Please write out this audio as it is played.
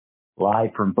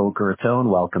Live from Boca Raton,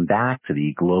 welcome back to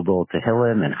the Global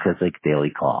Tehillim and Chizuk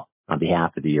Daily Call. On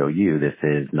behalf of the OU, this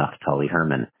is Naftali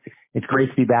Herman. It's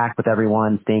great to be back with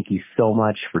everyone. Thank you so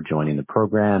much for joining the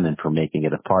program and for making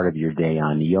it a part of your day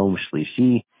on Yom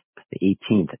Shlishi, the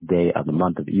 18th day of the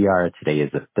month of Iyar. Today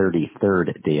is the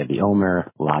 33rd day of the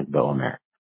Omer, Lag BaOmer.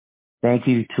 Thank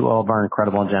you to all of our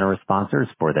incredible and generous sponsors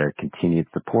for their continued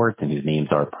support and whose names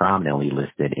are prominently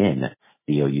listed in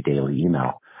the OU Daily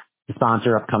email. To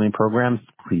sponsor upcoming programs,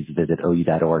 please visit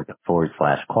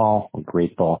ou.org/call. We're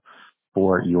grateful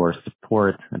for your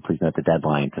support, and please note the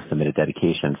deadline to submit a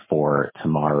dedication for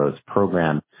tomorrow's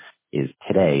program is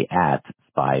today at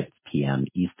 5 p.m.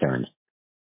 Eastern.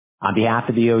 On behalf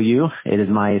of the OU, it is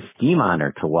my esteemed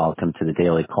honor to welcome to the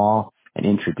Daily Call and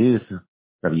introduce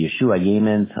Rabbi Yehoshua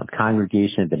Yeaman of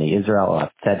Congregation B'nai Israel of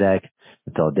Tzedek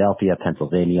in Philadelphia,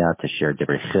 Pennsylvania, to share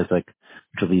Divrei Chizuk,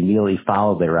 which will be immediately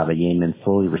followed by Rabbi Yeaman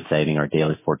slowly reciting our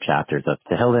daily 4 chapters of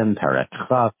Tehillim, Perek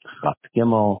Chaf, Chaf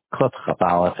Gimel, Kuf Chaf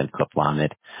Aleph, and Kuf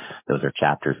Lamed. Those are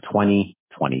chapters 20,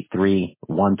 23,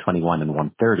 121, and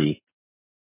 130.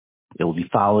 It will be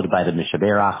followed by the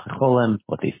Mishaberach Cholim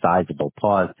with a sizable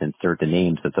pause to insert the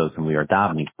names of those whom we are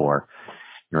davening for.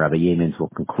 And Rabbi Yeaman will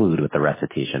conclude with the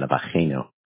recitation of Achenu.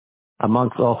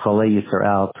 Amongst all Cholei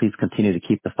Yisrael, please continue to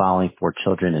keep the following 4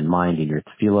 children in mind in your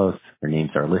tefillos. Their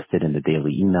names are listed in the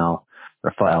daily email.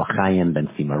 Rafael Chaim ben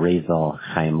Sima Rezel,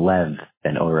 Chaim Lev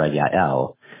ben Ora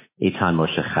Yael, Eitan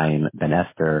Moshe Chaim ben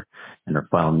Esther, and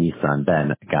Rafael Nisan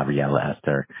ben Gabriela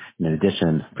Esther. In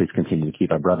addition, please continue to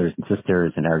keep our brothers and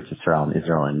sisters in Eretz Yisrael and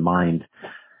Israel in mind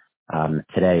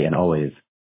today and always.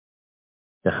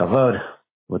 Bechavod,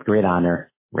 with great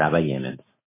honor, Rabbi Yeaman.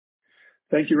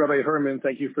 Thank you, Rabbi Herman.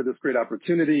 Thank you for this great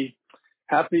opportunity.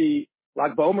 Happy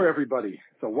Lag BaOmer, everybody.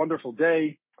 It's a wonderful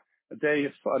day. A day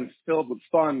is filled with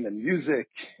fun and music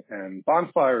and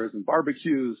bonfires and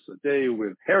barbecues. A day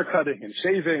with haircutting and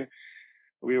shaving.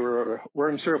 We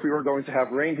weren't sure if we were going to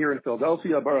have rain here in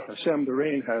Philadelphia. Baruch Hashem, the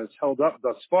rain has held up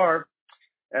thus far.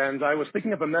 And I was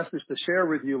thinking of a message to share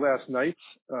with you last night,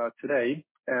 today.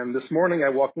 And this morning I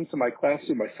walked into my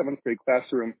classroom, my 7th grade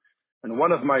classroom, and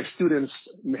one of my students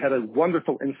had a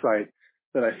wonderful insight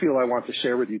that I feel I want to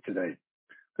share with you today.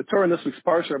 The Torah in this week's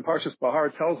Parsha, in Parshas Bahar,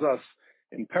 tells us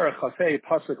in Perek Chafei,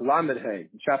 Pasuk Lamed Hey,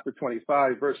 in chapter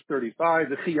 25, verse 35,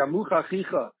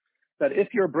 that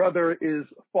if your brother is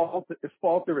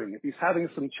faltering, if he's having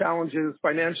some challenges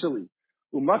financially,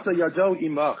 umata yado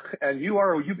imach, and you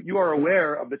are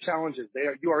aware of the challenges,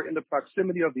 you are in the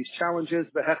proximity of these challenges,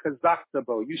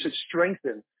 you should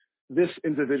strengthen this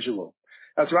individual.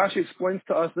 As Rashi explains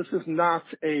to us, this is not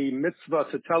a mitzvah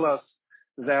to tell us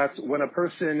that when a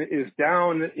person is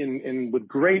down with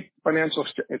great financial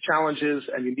challenges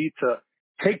and you need to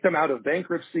take them out of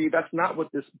bankruptcy. That's not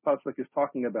what this pasuk is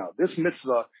talking about. This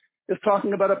mitzvah is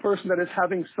talking about a person that is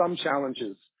having some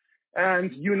challenges.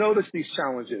 And you notice these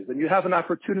challenges and you have an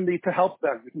opportunity to help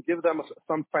them. You can give them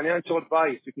some financial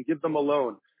advice. You can give them a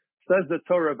loan. Says the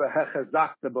Torah,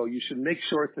 you should make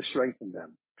sure to strengthen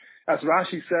them. As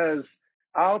Rashi says,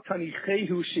 Al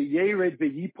tanichehu sheyered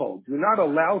v'yipol. Do not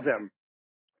allow them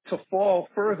to fall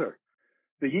further.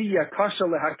 V'yiyah kasha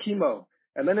lehakimo.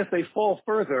 And then if they fall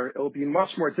further, it will be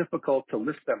much more difficult to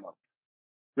lift them up.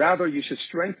 Rather, you should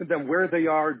strengthen them where they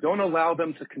are. Don't allow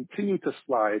them to continue to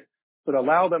slide, but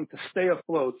allow them to stay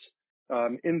afloat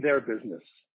in their business.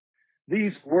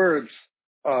 These words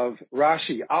of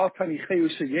Rashi, Al tanichehu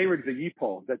sheyered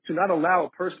v'yipol, that to not allow a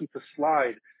person to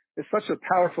slide, is such a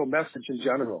powerful message in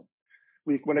general.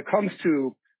 When it comes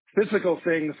to physical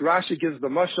things, Rashi gives the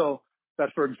mashal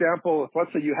that, for example, if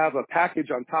let's say you have a package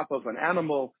on top of an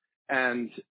animal, and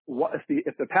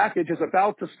if the package is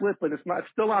about to slip and it's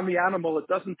still on the animal, it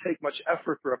doesn't take much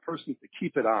effort for a person to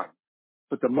keep it on.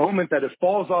 But the moment that it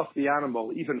falls off the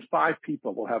animal, even 5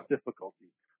 people will have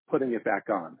difficulty putting it back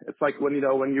on. It's like when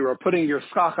you are putting your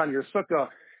schach on your sukkah,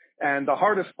 and the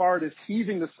hardest part is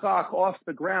heaving the schach off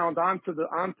the ground onto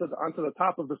the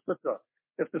top of the sukkah.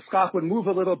 If the schach would move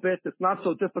a little bit, it's not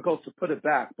so difficult to put it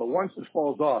back. But once it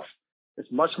falls off, it's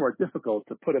much more difficult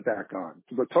to put it back on.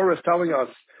 So the Torah is telling us,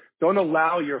 don't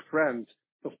allow your friends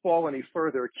to fall any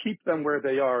further. Keep them where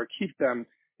they are. Keep them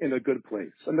in a good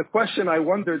place. And the question I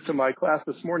wondered to my class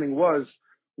this morning was,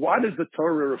 why does the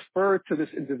Torah refer to this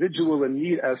individual in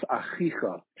need as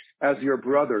achicha, as your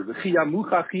brother?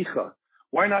 V'chiyamucha achicha.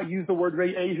 Why not use the word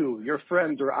re'ehu, your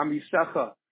friend, or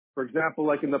amisecha? For example,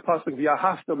 like in the pasuk,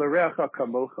 v'yahafta l'reacha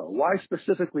kamocha. Why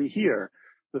specifically here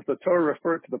does the Torah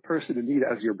refer to the person in need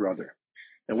as your brother?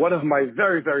 And one of my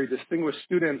very, very distinguished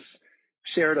students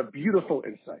shared a beautiful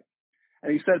insight.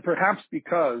 And he said, perhaps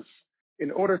because in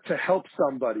order to help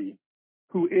somebody,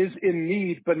 who is in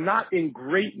need, but not in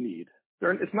great need.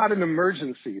 It's not an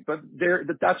emergency, but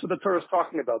that's what the Torah is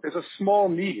talking about. There's a small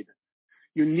need.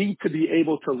 You need to be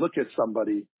able to look at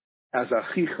somebody as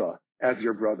achicha, as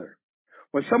your brother.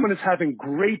 When someone is having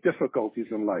great difficulties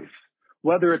in life,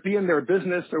 whether it be in their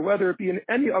business or whether it be in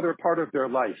any other part of their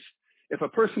life, if a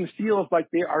person feels like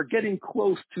they are getting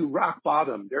close to rock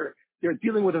bottom, they're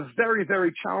dealing with a very,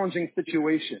 very challenging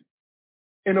situation.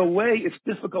 In a way, it's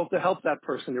difficult to help that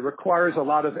person. It requires a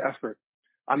lot of effort.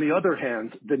 On the other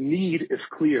hand, the need is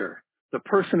clear. The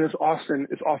person is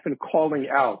often calling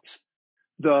out.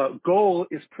 The goal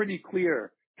is pretty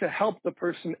clear, to help the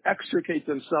person extricate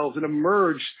themselves and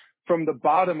emerge from the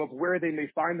bottom of where they may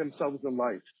find themselves in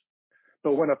life.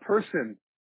 But when a person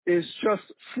is just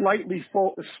slightly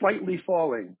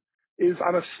falling, is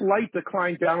on a slight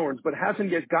decline downwards, but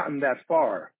hasn't yet gotten that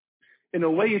far, in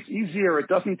a way it's easier. It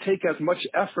doesn't take as much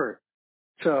effort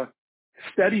to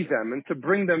steady them and to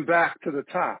bring them back to the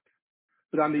top.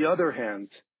 But on the other hand,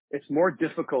 it's more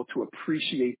difficult to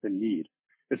appreciate the need.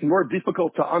 It's more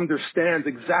difficult to understand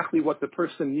exactly what the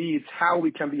person needs, how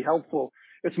we can be helpful.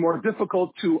 It's more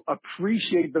difficult to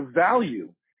appreciate the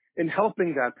value in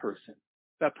helping that person.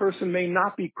 That person may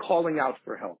not be calling out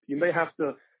for help. You may have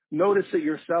to notice it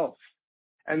yourself.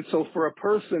 And so for a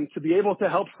person to be able to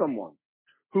help someone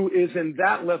who is in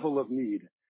that level of need,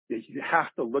 you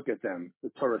have to look at them, the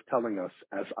Torah is telling us,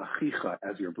 as achicha,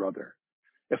 as your brother.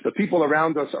 If the people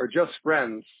around us are just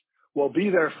friends, we'll be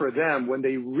there for them when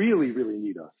they really, really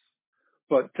need us.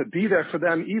 But to be there for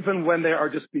them, even when they are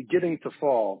just beginning to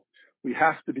fall, we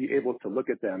have to be able to look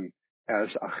at them as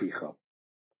achicha.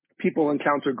 People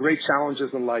encounter great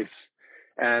challenges in life,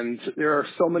 and there are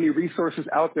so many resources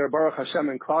out there, Baruch Hashem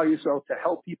and Klal Yisrael, to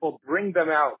help people bring them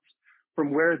out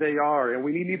from where they are, and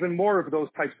we need even more of those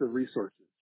types of resources.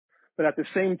 But at the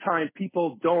same time,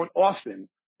 people often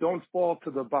don't fall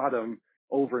to the bottom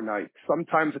overnight.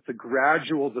 Sometimes it's a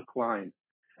gradual decline.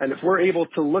 And if we're able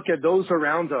to look at those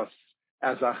around us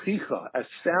as achicha, as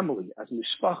family, as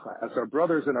mishpacha, as our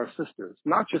brothers and our sisters,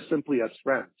 not just simply as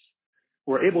friends,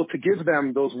 we're able to give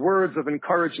them those words of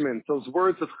encouragement, those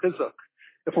words of chizuk.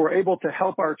 If we're able to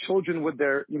help our children with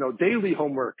their, daily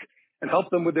homework and help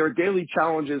them with their daily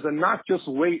challenges and not just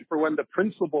wait for when the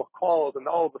principal calls and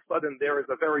all of a sudden there is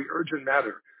a very urgent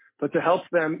matter, but to help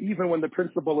them even when the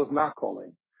principal is not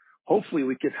calling. Hopefully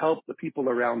we can help the people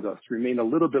around us remain a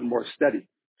little bit more steady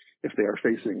if they are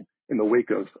facing in the wake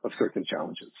of certain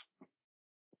challenges.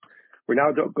 We're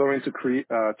now going to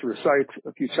recite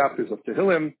a few chapters of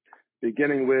Tehillim,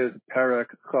 beginning with Perek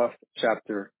Chaf,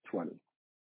 chapter 20.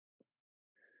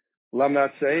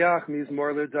 Lamnatseach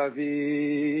mizmor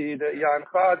leDavid,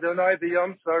 Yancha Adonai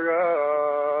b'yom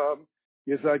tzara,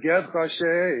 Yizaged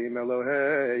Hashem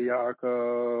Elohei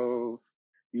Yaakov,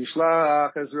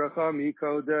 Yishlach Ezracha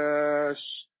mikodesh,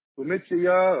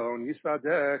 Umitzion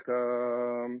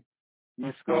Yisadeka,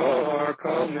 Yiskor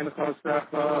kol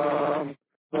minchosecha,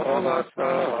 V'olasa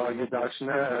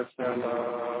Yidashne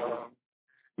Selah,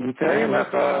 Yitei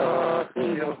lecha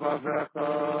chiyel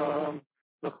vavecha,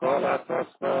 V'chol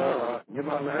atascha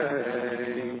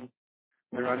yimalei,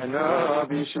 Miranena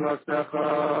b'yishuasecha,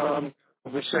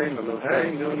 V'shem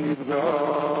Eloheinu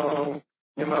nivgo,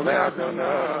 Yimalei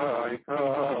Adonai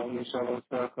kol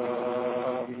mishalosecha.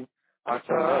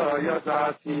 Ata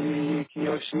yadati ki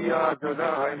yoshia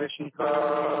Adonai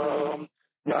meshikam,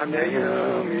 Yaneyu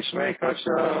mishmei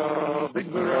kasha,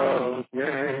 Bigbaros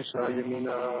yesha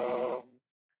yeminam.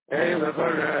 Ele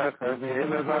varech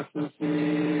ele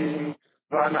vasusim,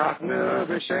 Vanachnu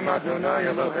b'shem Adonai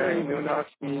Eloheinu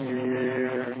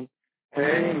naskir.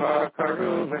 Heima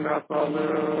karu v'nafalu,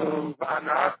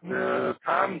 Vanachnu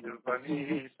kamdu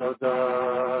v'ni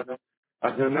sodad.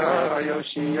 Adonai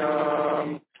Yoshiyam,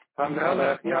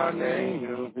 HaMelech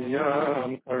Yaneinu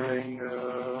v'yam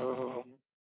kareinu.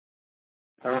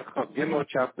 Perek Gimel,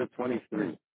 chapter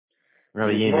 23.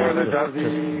 Rabbi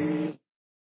Yeaman,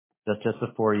 just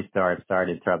before you started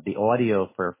to interrupt, the audio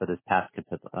for this past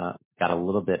got a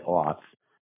little bit off.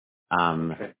 Okay. I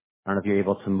don't know if you're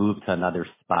able to move to another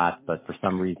spot, but for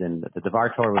some reason, the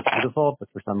Devar Torah was beautiful, but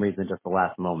for some reason, just the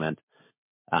last moment.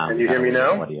 Can you hear me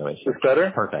now? Audio issue. Is this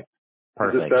better? Perfect.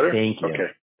 Is this better? Thank you.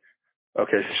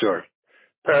 Okay, sure.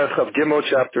 Perek Gimel,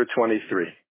 chapter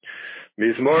 23.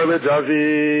 Mizmor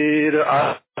leDavid,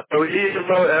 Atohi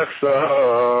lo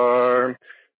echsar,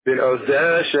 bin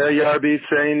ozeh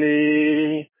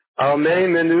sheyarbitzeni, al mei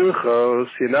menuchos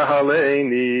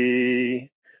yinahaleini,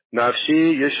 nafshi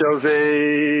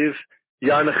yeshovev,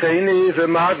 yancheni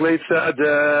v'maglei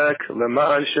tzedek,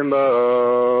 leman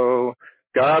shemo,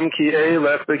 gam ki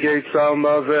elech begeit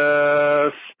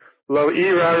salmaves, Lo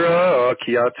irara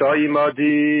ki ata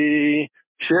imadi,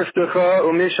 shiftecha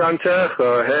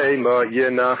umishantecha heima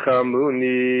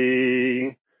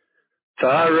yenachamuni.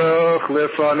 Taruch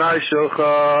lefanai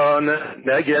shulchan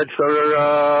neged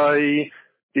sararai,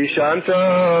 dishanta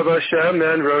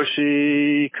v'shemen roshi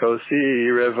kosi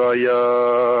revaya.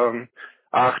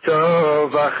 Achto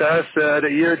v'chesed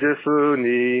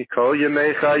yirdifuni kol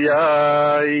yemei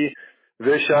chayai,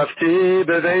 v'shafti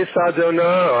b'veis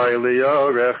Adonai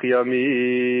liorech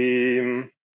yamim.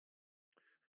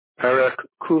 Perek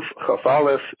Kuf Chaf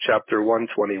Aleph, chapter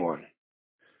 121.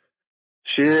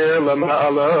 Shir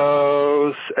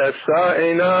lama'alos esa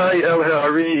einai el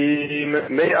ha'arim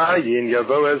me'ayin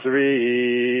yavo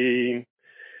Ezri.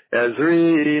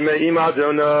 Ezri me'im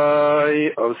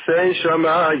Adonai osei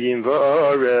shamayim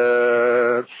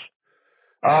v'aretz.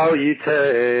 Al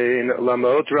yitein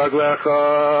lamot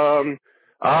raglecha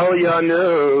al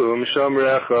yanum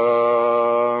shomrecha.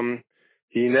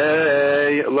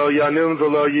 Hinei lo yanum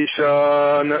v'lo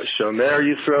yishan shomer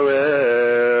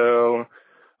Yisrael.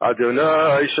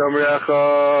 Adonai Shamrecha,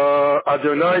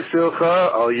 Adonai Silcha,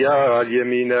 Al Yad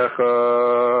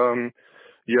Yeminecha.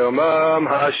 Yomam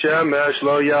Hashemesh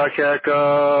Lo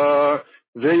Yakeka,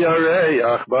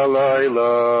 V'yareach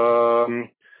Balayla.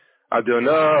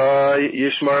 Adonai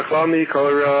Yishmarcha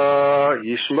Mikora,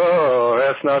 Yishmor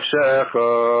Es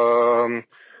Nafshecha.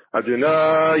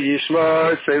 Adonai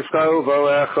Yishmar Seischa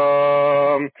Uvolecha,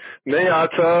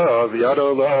 Me'ata V'yad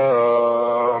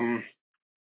Olam.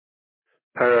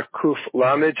 Parakuf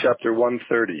Lamed, chapter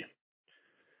 130.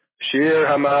 Shir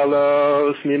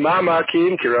Hamalos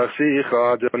Mimamakim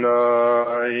Kirasicha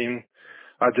Adonai.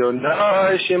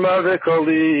 Adonai Shema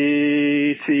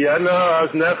V'Koli Tiena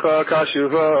Aznecha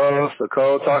Kashuvos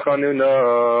V'Kol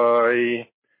Tachanunai.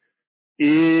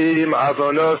 Im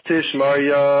Avonos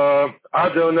Tishmaya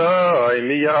Adonai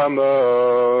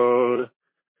Miyamod.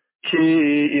 Ki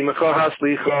Imcha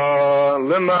Haslicha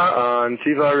Lema'an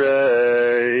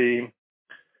Tivarei.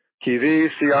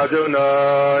 Kivisi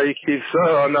Adonai, kivsa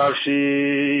nafshi,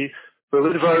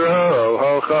 v'lidvaro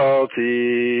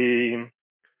halchalti.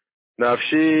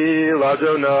 Nafshi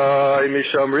l'Adonai,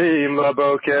 mishomrim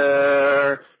laboker,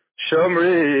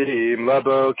 shomrim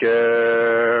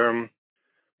laboker.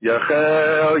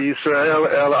 Yachel Yisrael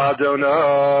el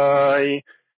Adonai,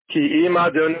 ki im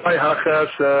Adonai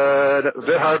hachesed,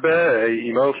 v'harbei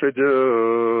imo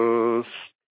fidus.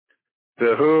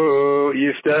 Vehu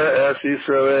yifte es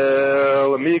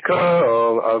Yisrael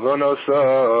mikol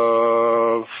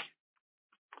avonosav.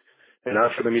 And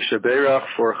after the Mishaberach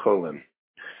for Cholim.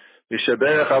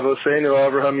 Mishaberach Avoseinu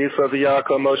Avraham Yisrael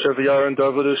v'Yaakov Moshe v'Aaron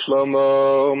David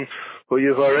u'Shlomo hu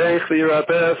yivarech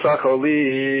v'yirapeh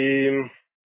sacholim.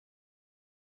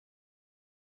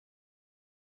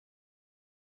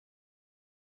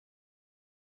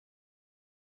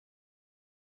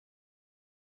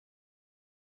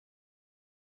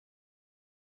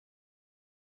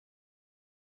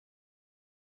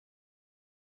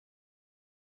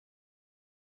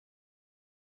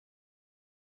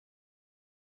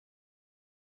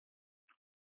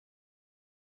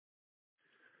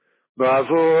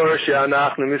 Ba'avur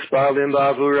she'anachnu mispalim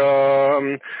ba'avuram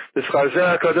v'schazeh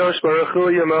HaKadosh Baruch Hu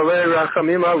Yamalei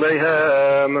Rachamim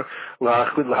Aleihem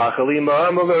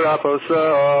l'hachalimam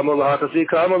u'l'raposam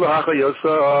u'l'hachazikam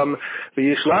u'l'hachayosam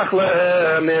v'yishlach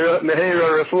lehem meheira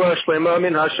refuah shlema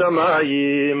min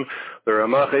hashamayim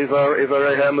v'ramach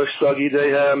ivareihem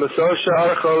u'shsagidehem v'so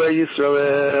sha'ar cholei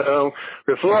Yisrael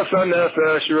refuah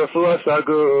sa'nefesh refuah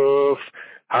sa'guf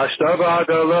Hashtav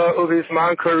Adala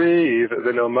uvisman kariv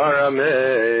v'nomar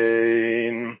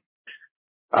amen.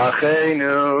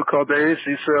 Acheinu kol beis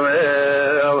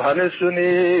Yisrael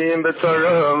hanesunim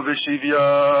b'tzarom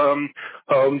v'shivyam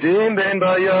ha'omdim bein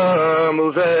bayam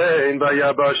uvein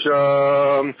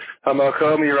bayabasham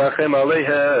hamakom yirachem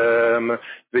aleihem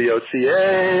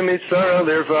v'yotziei mitzara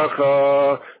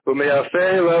lirvacha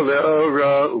u'me'afela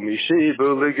le'ora u'mishibu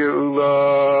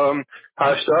le'geulam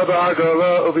Hashtav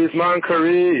Agala uvisman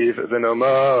kariv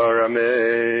v'nomar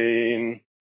amen.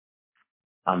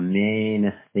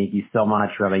 Amen. Thank you so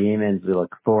much, Rabbi Yeaman. We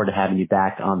look forward to having you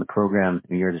back on the program.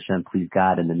 And Yireh Hashem, please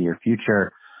God, in the near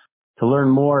future. To learn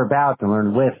more about, to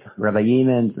learn with Rabbi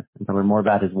Yeaman, and to learn more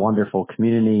about his wonderful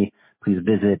community, please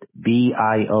visit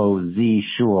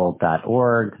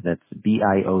biozshul.org. That's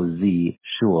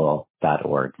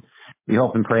biozshul.org. We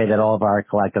hope and pray that all of our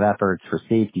collective efforts for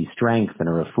safety, strength, and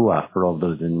a refuah for all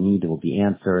those in need will be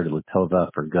answered,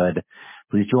 l'tova, for good.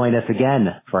 Please join us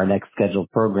again for our next scheduled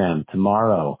program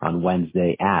tomorrow on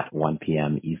Wednesday at 1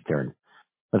 p.m. Eastern.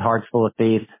 With hearts full of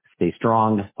faith, stay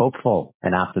strong, hopeful,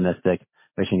 and optimistic.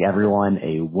 Wishing everyone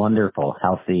a wonderful,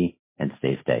 healthy, and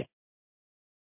safe day.